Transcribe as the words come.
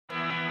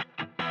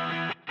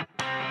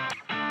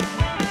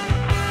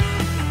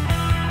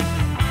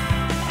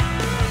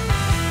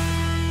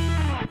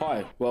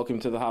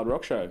welcome to the Hard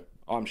Rock Show.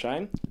 I'm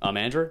Shane. I'm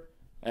Andrew.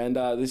 And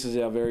this is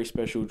our very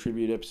special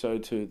tribute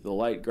episode to the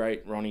late,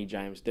 great Ronnie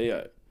James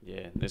Dio.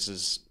 Yeah, this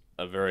is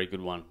a very good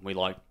one. We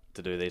like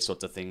to do these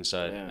sorts of things,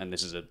 so and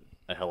this is a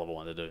hell of a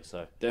one to do.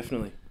 So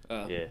definitely.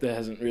 There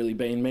hasn't really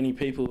been many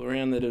people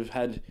around that have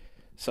had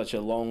such a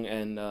long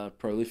and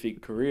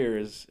prolific career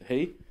as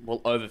he.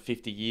 Well, over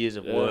 50 years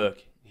of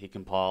work he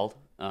compiled,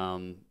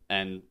 and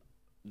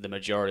the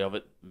majority of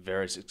it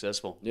very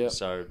successful. Yeah.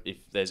 So if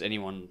there's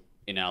anyone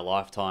in our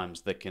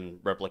lifetimes that can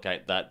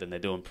replicate that, then they're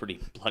doing pretty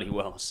bloody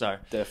well. So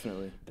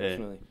definitely.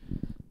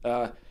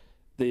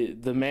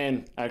 The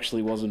man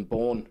actually wasn't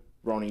born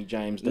Ronnie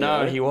James Dio.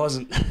 No, he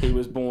wasn't. He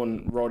was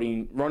born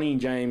Ronnie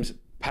James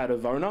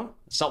Padavona.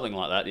 Something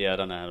like that. Yeah, I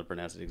don't know how to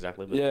pronounce it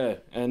exactly. But yeah,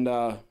 and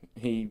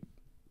he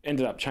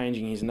ended up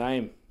changing his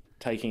name,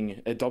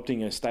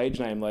 adopting a stage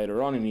name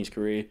later on in his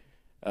career,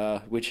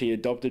 which he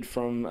adopted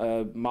from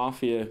a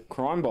mafia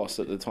crime boss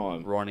at the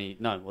time.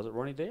 Was it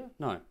Ronnie Dio?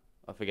 No,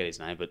 I forget his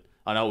name, but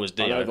I know it was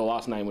Dio. I know the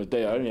last name was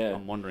Dio, yeah.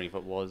 I'm wondering if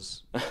it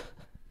was...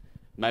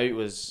 Maybe it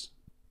was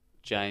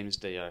James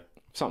Dio.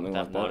 Something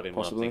like that, might have been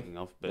possibly. What I'm thinking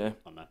of, but yeah. I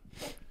don't know.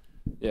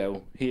 Yeah,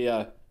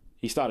 well,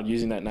 he started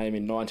using that name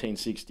in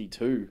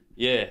 1962.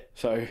 Yeah.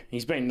 So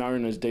he's been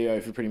known as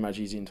Dio for pretty much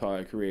his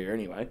entire career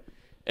anyway.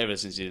 Ever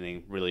since he did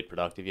anything really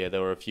productive, yeah.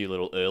 There were a few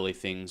little early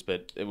things,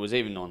 but it was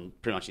even on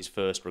pretty much his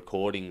first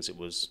recordings, it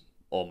was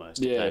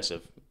almost a case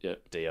of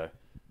Dio.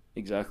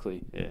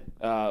 Exactly.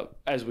 Yeah.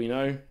 As we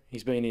know,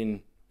 he's been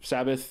in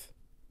Sabbath,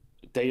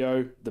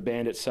 Dio, the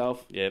band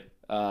itself. Yep.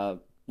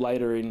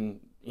 Later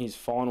in his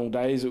final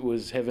days, it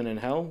was Heaven and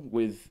Hell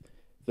with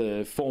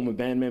the former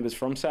band members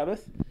from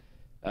Sabbath.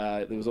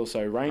 There was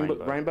also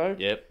Rainbow.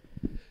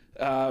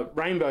 Yep.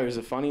 Rainbow is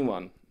a funny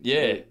one.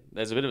 Yeah,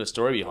 there's a bit of a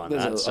story behind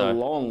that. There's a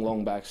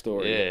long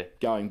backstory. Yeah.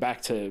 Going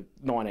back to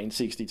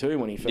 1962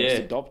 when he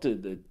first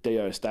adopted the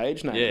Dio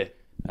stage name.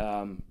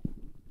 Yeah.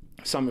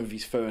 Some of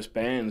his first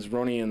bands,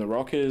 Ronnie and the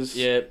Rockers.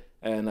 Yeah.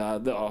 And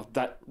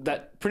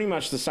that pretty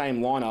much the same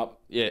lineup.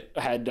 Yeah.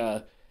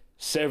 Had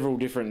several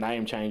different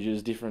name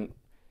changes,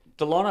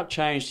 The lineup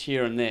changed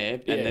here and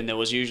there, and then there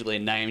was usually a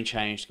name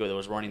change. There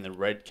was Ronnie and the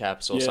Red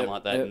Caps or something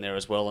like that in there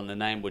as well, and the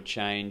name would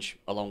change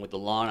along with the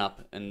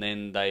lineup. And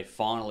then they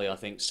finally, I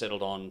think,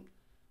 settled on,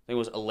 I think it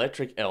was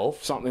Electric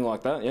Elf. Something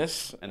like that,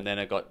 yes. And then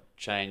it got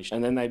changed.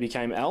 And then they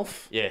became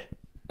Elf. Yeah.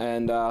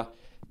 And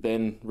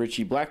then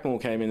Richie Blackmore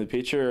came in the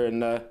picture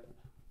and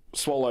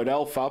swallowed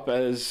Elf up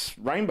as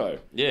Rainbow.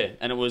 Yeah,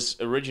 and it was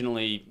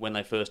originally, when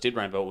they first did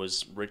Rainbow, it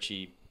was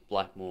Richie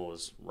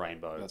Blackmore's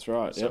Rainbow. That's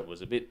right, So it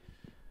was a bit...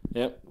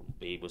 Yep.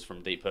 He was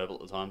from Deep Purple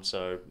at the time,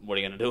 so what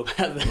are you going to do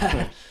about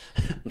that?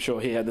 I'm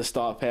sure he had the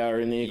star power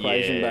in the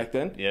equation back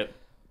then. Yep.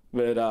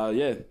 But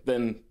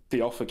then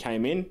the offer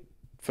came in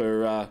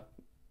for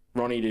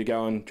Ronnie to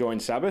go and join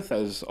Sabbath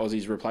as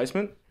Ozzy's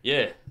replacement.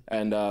 Yeah.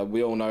 And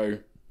we all know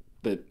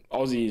that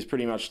Ozzy is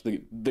pretty much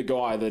the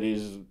guy that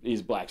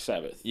is Black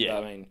Sabbath. Yeah.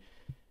 I mean,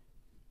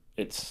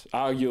 it's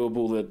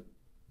arguable that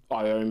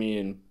Iommi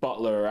and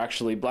Butler are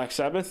actually Black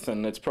Sabbath,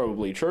 and it's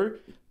probably true.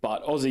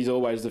 But Ozzy's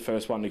always the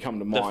first one to come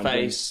to mind. The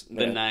face,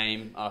 the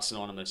name are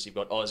synonymous. You've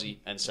got Ozzy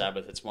and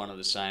Sabbath. It's one of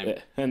the same. Yeah.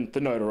 And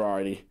the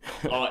notoriety.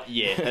 Oh,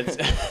 yeah. That's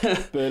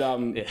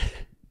but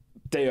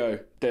Dio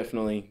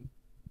definitely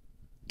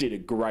did a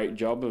great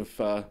job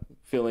of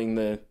filling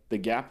the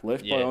gap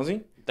left by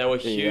Ozzy. They were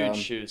huge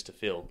shoes to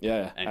fill.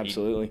 Yeah, and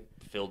absolutely.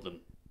 He filled them.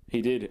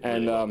 He did.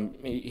 Really and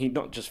he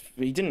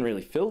didn't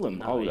really fill them.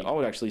 No, I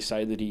would actually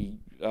say that he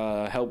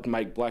helped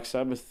make Black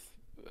Sabbath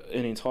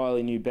an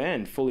entirely new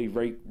band, fully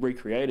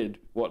recreated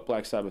what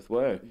Black Sabbath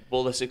were.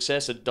 Well, the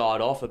success had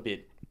died off a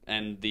bit,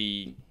 and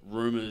the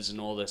rumours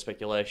and all the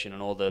speculation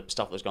and all the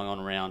stuff that was going on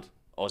around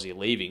Ozzy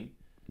leaving,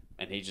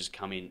 and he just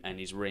come in and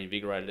he's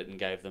reinvigorated it and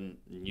gave them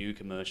new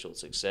commercial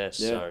success.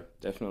 Yeah, so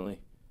definitely.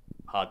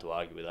 Hard to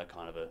argue with that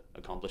kind of a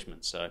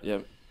accomplishment. So yeah.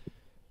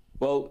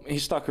 Well, he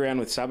stuck around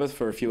with Sabbath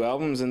for a few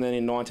albums, and then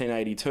in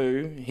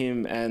 1982,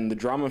 him and the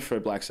drummer for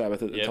Black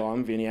Sabbath at the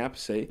time, Vinny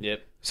Appice.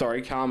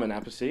 Sorry, Carmen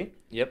Appice.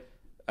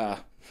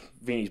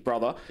 Vinny's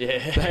brother.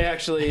 Yeah. They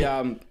actually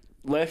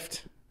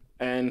left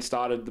and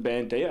started the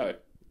band Dio.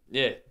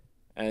 Yeah.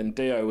 And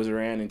Dio was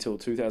around until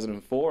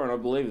 2004, and I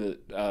believe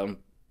that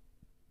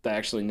they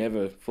actually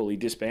never fully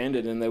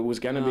disbanded, and there was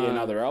going to be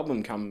another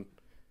album come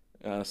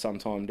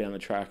sometime down the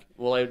track.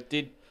 Well, they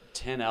did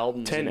 10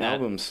 albums 10 in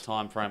albums. that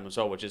time frame as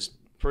well, which is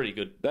pretty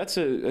good. That's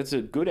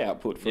a good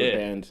output for a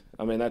band.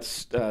 I mean,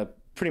 that's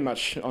pretty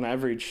much on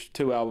average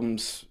 2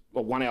 albums,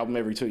 or 1 album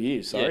every 2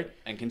 years, sorry. Yeah.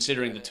 And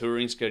considering the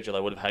touring schedule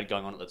they would have had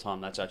going on at the time,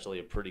 that's actually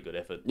a pretty good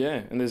effort.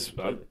 Yeah, and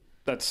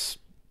that's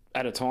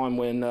at a time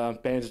when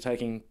bands are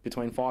taking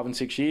between 5 and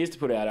 6 years to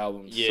put out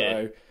albums.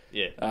 Yeah.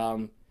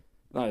 So,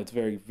 no, it's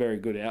very, very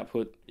good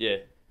output. Yeah.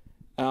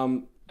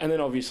 And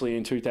then obviously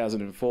in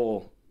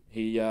 2004,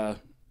 he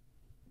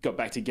got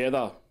back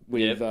together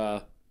with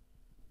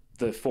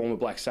the former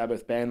Black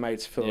Sabbath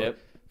bandmates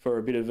for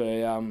a bit of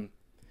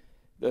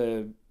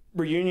a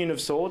reunion of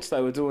sorts.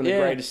 They were doing the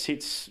Greatest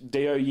Hits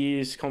Dio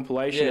Years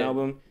compilation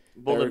album.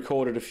 They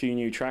recorded a few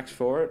new tracks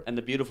for it. And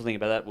the beautiful thing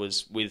about that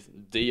was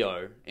with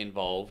Dio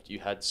involved, you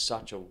had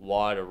such a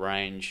wider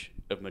range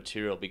of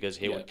material because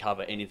he would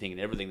cover anything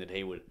and everything that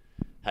he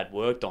had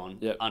worked on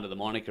under the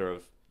moniker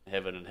of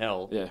Heaven and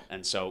Hell. Yeah.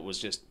 And so it was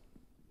just,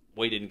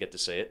 we didn't get to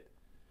see it.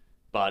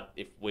 But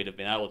if we'd have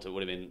been able to, it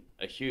would have been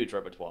a huge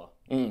repertoire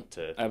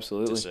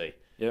to see.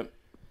 Yep.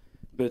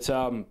 But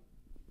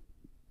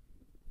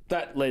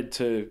that led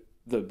to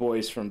the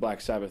boys from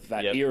Black Sabbath,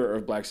 that era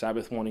of Black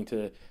Sabbath, wanting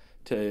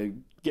to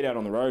get out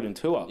on the road and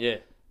tour. Yeah.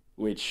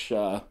 Which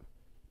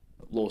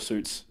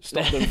lawsuits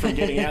stopped them from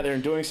getting out there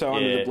and doing so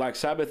under the Black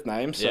Sabbath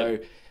name. So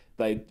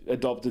they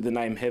adopted the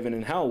name Heaven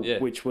and Hell,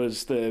 which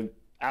was the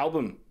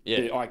album,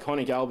 the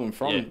iconic album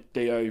from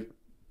Dio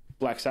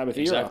Black Sabbath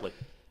era.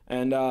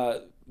 And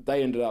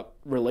they ended up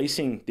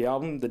releasing the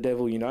album, The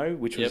Devil You Know,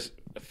 which was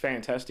a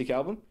fantastic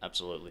album.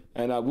 Absolutely.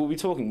 And we'll be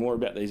talking more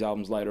about these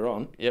albums later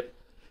on. Yep.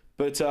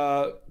 But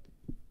a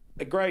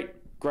great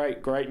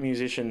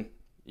musician,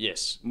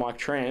 Mike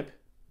Tramp,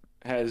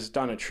 has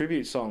done a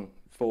tribute song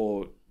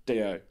for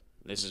Dio.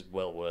 This is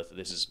well worth it.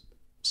 This is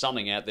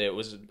something out there. It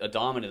was a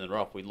diamond in the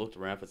rough. We looked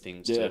around for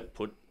things to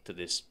put to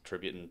this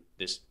tribute, and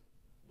this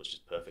was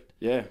just perfect.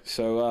 Yeah,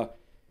 so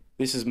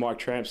this is Mike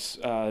Tramp's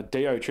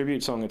Dio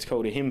tribute song. It's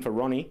called A Hymn for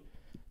Ronnie.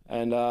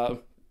 And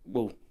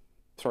we'll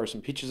throw some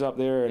pictures up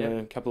there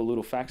and a couple of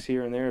little facts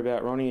here and there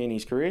about Ronnie and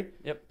his career.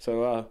 Yep.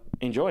 So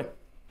enjoy.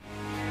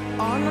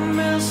 On a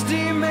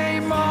misty May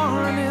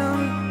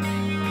morning,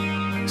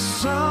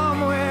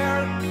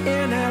 somewhere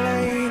in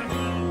L.A.,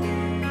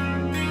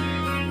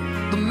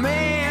 the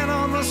man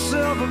on the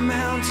Silver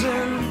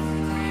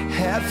Mountain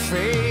had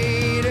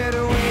faded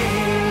away.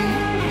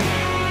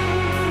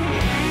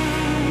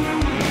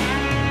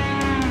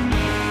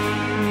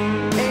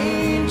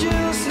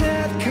 Angels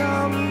had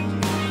come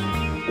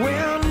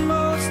when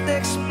most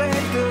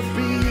expected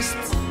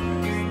beasts.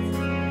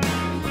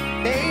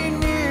 A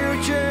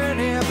new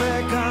journey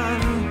begun.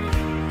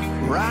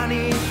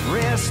 Ronnie,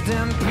 rest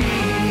in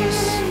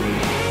peace.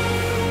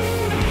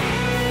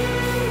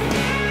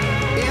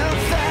 And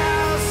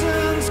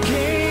thousands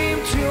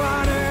came to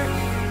honor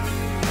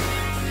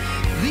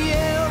the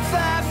elf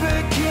that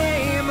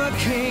became a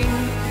king.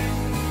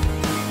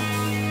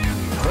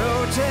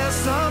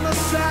 Protests on the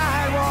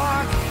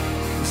sidewalk,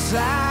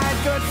 inside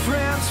good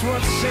friends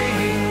would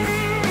sing.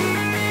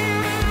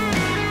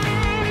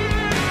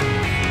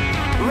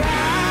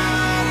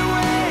 Ride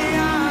away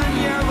on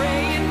your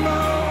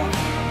rainbow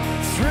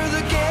through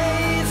the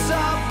gates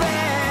of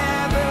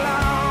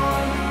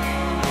Babylon.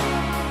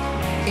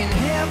 In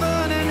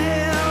heaven and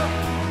hell,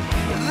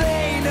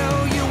 they know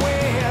you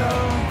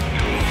will.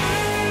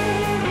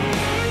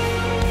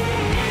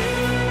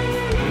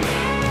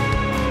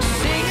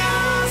 Sing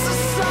us a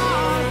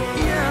song,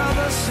 you're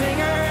the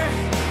singer.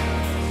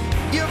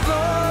 Your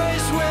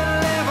voice will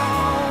live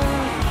on.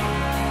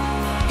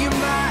 You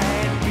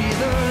might be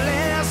the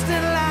last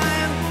in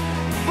line,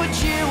 but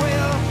you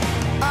will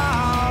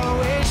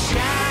always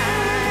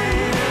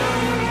shine.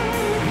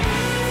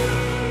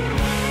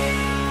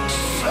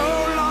 So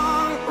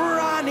long,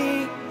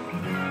 Ronnie.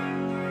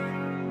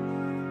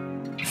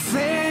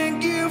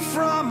 Thank you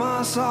from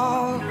us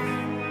all.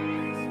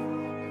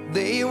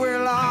 They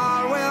will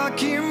all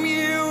welcome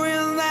you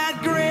in that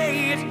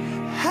great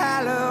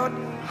hallowed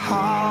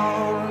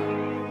hall.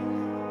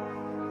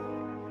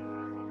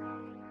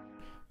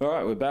 All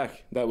right, we're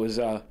back. That was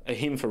A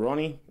Hymn for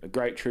Ronnie, a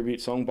great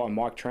tribute song by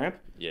Mike Tramp.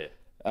 Yeah.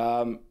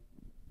 I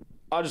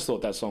just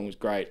thought that song was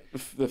great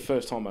the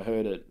first time I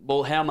heard it.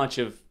 Well, how much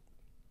of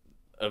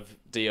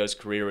Dio's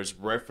career is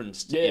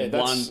referenced in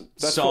one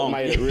that's song?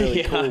 What made it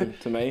really cool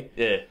to me.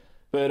 Yeah.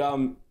 But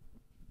I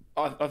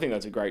think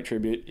that's a great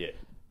tribute. Yeah.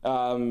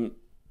 So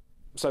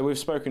we've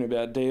spoken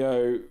about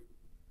Dio.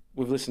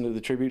 We've listened to the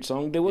tribute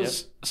song. There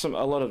was a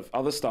lot of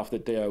other stuff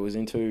that Dio was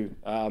into.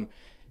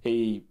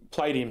 He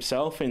played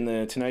himself in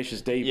the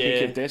Tenacious D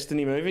Pick of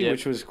Destiny movie,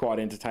 which was quite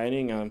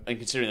entertaining. And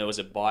considering there was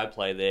a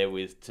byplay there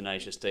with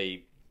Tenacious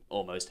D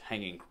almost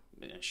hanging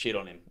shit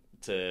on him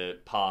to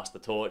pass the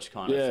torch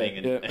kind of thing,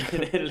 and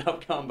it ended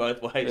up going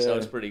both ways, so it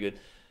was pretty good.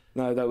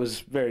 No, that was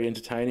very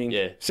entertaining.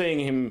 Yeah. Seeing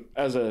him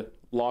as a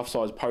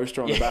life-size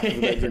poster on the back of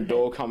the bedroom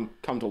door come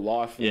to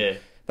life.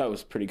 That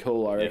was pretty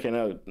cool, I reckon.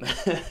 I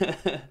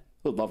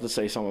would love to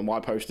see some of my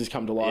posters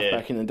come to life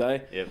back in the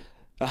day. Yep.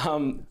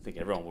 I think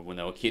everyone would when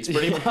they were kids,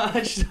 pretty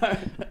much. So.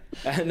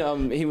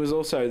 And he was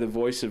also the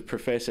voice of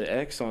Professor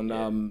X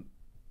on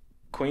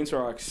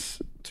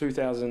Queensryche's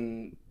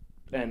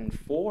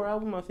 2004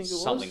 album, I think it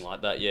was. Something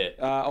like that, yeah.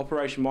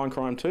 Operation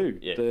Mindcrime 2,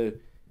 the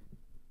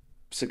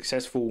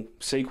successful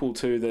sequel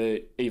to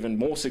the even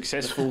more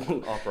successful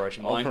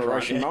Operation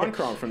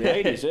Mindcrime from the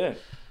 80s,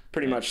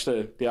 Pretty much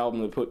the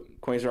album that put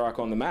Queensryche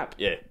on the map.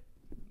 Yeah.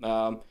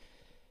 I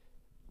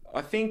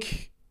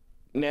think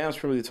now's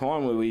probably the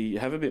time where we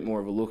have a bit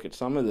more of a look at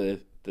some of the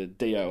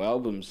Dio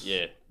albums.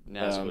 Yeah,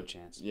 now's a good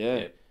chance.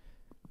 Yeah.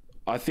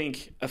 I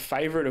think a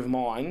favourite of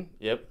mine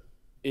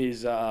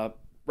is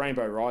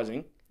Rainbow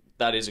Rising.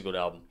 That is a good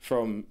album.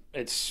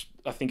 It's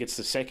I think it's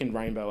the second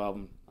Rainbow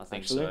album. I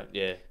think so,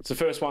 yeah. It's the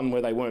first one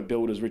where they weren't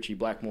billed as Richie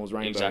Blackmore's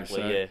Rainbow.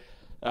 Exactly,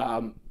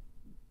 yeah.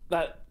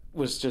 That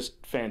was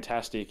just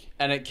fantastic.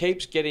 And it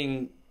keeps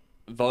getting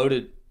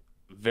voted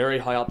very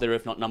high up there,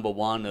 if not number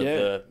one of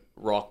the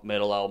rock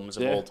metal albums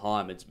of all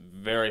time. It's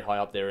very high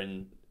up there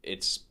in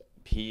its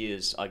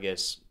peers, I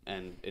guess,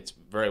 and it's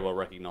very well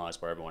recognised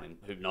by everyone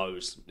who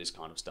knows this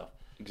kind of stuff.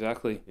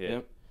 Exactly,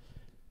 yeah.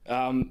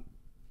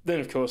 Then,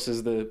 of course,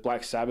 there's the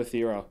Black Sabbath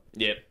era.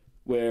 Yep.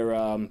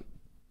 Where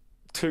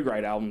two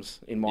great albums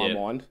in my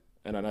mind,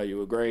 and I know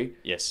you agree.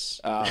 Yes.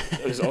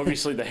 It was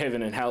obviously the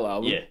Heaven and Hell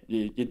album. Yeah.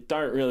 You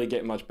don't really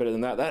get much better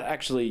than that. That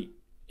actually,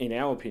 in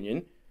our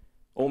opinion,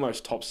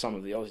 almost tops some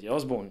of the Ozzy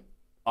Osbourne.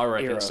 I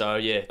reckon era. so,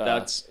 yeah.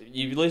 That's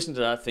you listen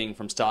to that thing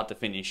from start to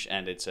finish,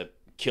 and it's a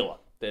killer.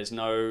 There's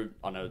no...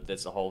 I know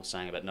there's the whole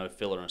saying about no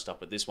filler and stuff,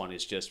 but this one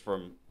is just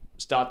from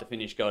start to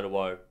finish, go to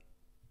woe.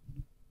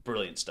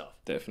 Brilliant stuff.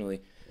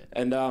 Definitely.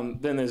 And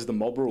then there's the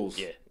Mob Rules,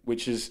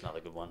 which is another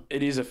good one.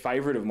 It is a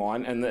favourite of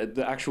mine, and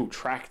the actual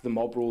track, the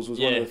Mob Rules, was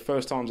one of the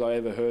first times I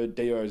ever heard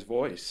Dio's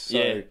voice.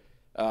 So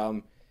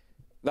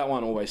that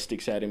one always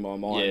sticks out in my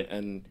mind,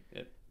 and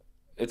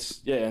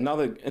it's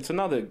another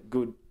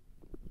good,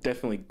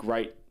 definitely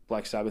great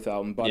Black Sabbath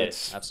album, but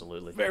it's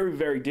absolutely very,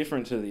 very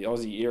different to the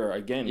Ozzy era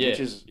again,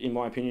 which is, in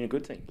my opinion, a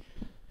good thing.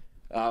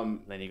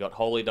 Then you got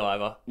Holy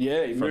Diver.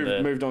 Yeah, he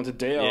moved on to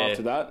Dio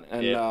after that,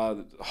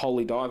 and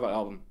Holy Diver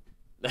album.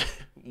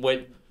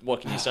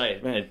 What can you say?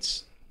 Man.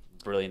 It's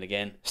brilliant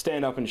again.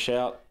 Stand Up and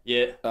Shout.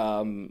 Yeah.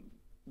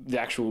 The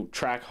actual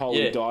track,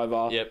 Holy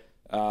Diver. Yep.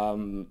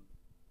 How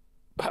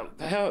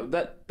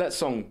that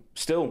song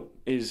still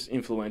is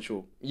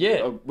influential.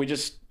 Yeah. We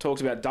just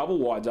talked about Double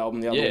Wide's album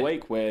the other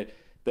week, where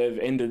they've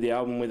ended the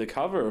album with a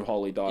cover of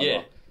Holy Diver.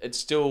 Yeah. It's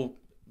still,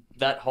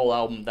 that whole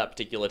album, that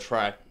particular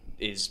track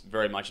is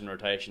very much in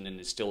rotation and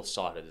is still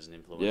cited as an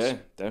influence. Yeah,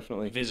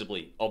 definitely.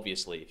 Visibly,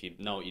 obviously, if you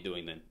know what you're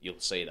doing, then you'll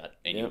see that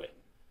anyway. Yep.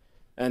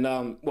 And,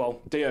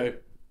 Dio,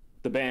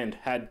 the band,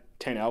 had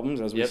 10 albums,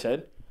 as we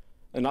said.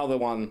 Another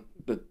one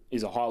that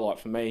is a highlight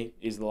for me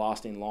is The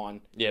Last in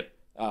Line. Yep.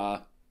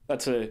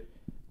 That's a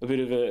bit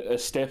of a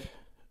step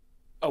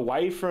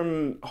away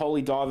from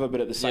Holy Diver,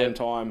 but at the same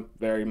time,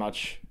 very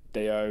much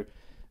Dio,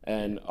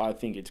 and I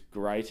think it's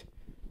great.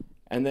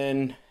 And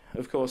then,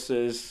 of course,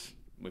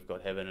 we've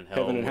got Heaven and Hell.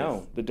 Heaven and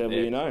Hell, The Devil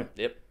You Know.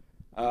 Yep.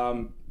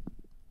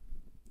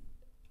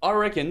 I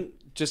reckon,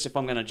 just if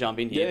I'm going to jump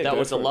in here, that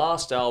was the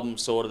last album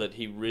sort of that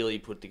he really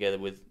put together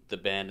with the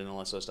band and all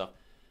that sort of stuff.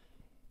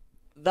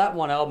 That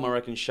one album, I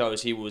reckon,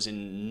 shows he was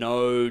in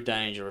no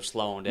danger of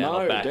slowing down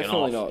or backing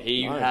off. Not.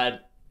 He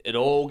had it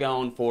all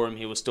going for him.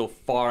 He was still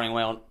firing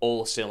away on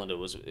all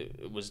cylinders.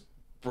 It was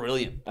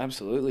brilliant.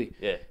 Absolutely.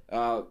 Yeah.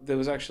 There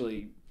was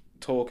actually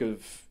talk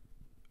of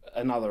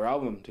another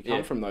album to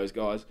come from those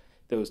guys.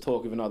 There was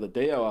talk of another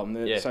Dio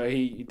album. So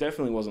he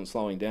definitely wasn't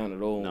slowing down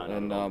at all.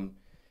 No,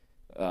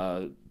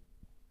 and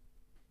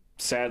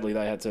sadly,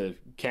 they had to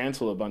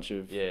cancel a bunch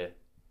of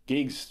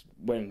gigs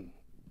when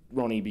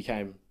Ronnie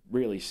became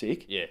really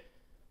sick. Yeah.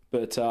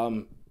 But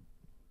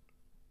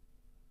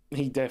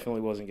he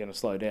definitely wasn't going to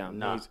slow down.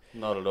 No,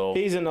 not at all.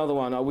 He's another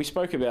one. We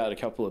spoke about a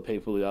couple of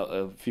people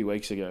a few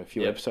weeks ago, a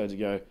few episodes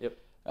ago,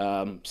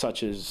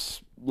 such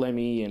as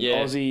Lemmy and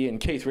Ozzy and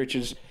Keith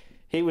Richards.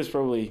 He was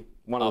probably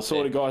one of the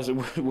sort of guys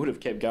that would have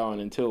kept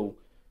going until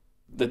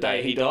the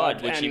day he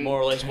died, which he more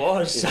or less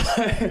was.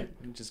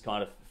 Which is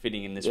kind of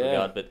fitting in this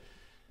regard. But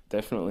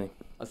definitely.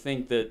 I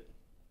think that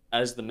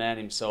as the man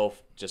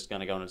himself, just going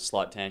to go on a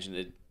slight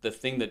tangent, the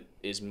thing that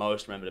is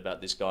most remembered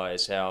about this guy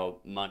is how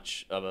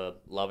much of a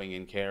loving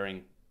and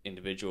caring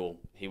individual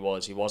he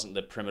was. He wasn't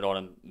the prima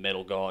donna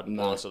metal god and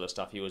all that sort of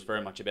stuff. He was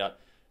very much about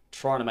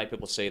trying to make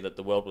people see that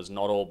the world was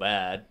not all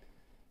bad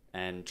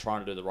and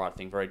trying to do the right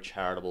thing, very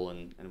charitable,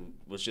 and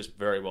was just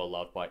very well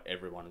loved by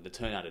everyone. And the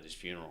turnout at his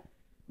funeral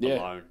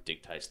alone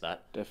dictates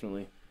that.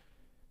 Definitely.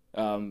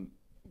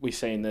 We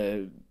seen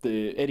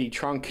the Eddie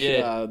Trunk,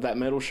 That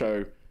Metal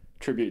Show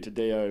tribute to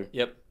Dio.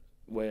 Yep.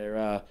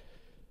 Where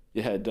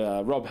you had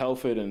Rob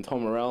Halford and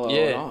Tom Morello,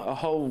 and a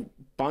whole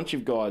bunch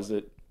of guys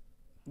that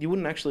you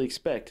wouldn't actually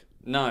expect.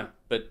 No,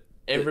 but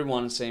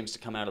everyone seems to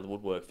come out of the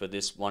woodwork for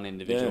this one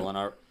individual.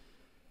 And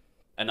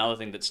another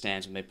thing that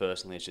stands with me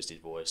personally is just his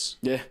voice.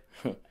 Yeah.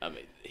 I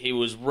mean, he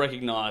was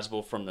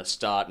recognisable from the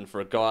start, and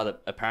for a guy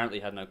that apparently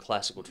had no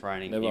classical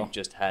training, he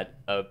just had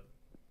a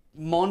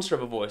monster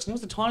of a voice. And he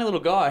was a tiny little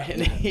guy,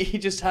 and he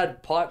just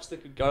had pipes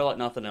that could go like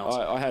nothing else.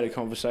 I had a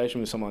conversation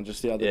with someone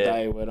just the other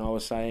day when I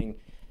was saying,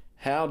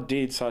 how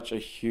did such a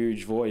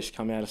huge voice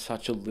come out of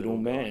such a little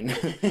man?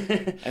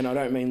 And I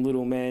don't mean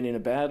little man in a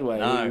bad way.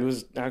 No. He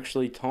was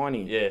actually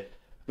tiny. Yeah.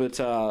 But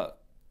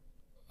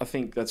I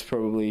think that's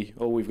probably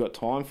all we've got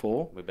time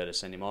for. We better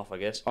send him off, I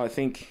guess. I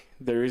think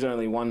there is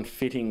only one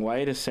fitting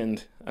way to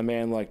send a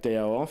man like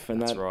Dio off,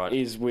 and that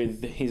is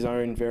with his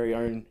very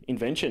own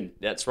invention.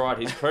 That's right.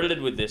 He's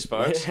credited with this,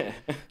 folks.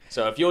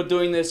 So if you're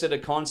doing this at a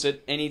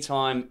concert,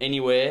 anytime,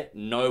 anywhere,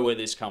 know where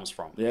this comes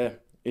from. Yeah.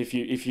 If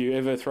you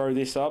ever throw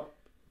this up,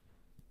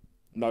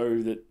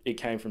 know that it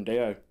came from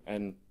Dio,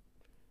 and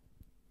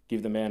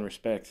give the man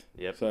respect.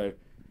 Yep. So,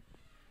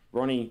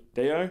 Ronnie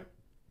Dio,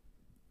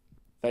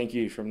 thank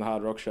you from the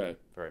Hard Rock Show.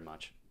 Very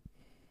much.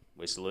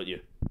 We salute you.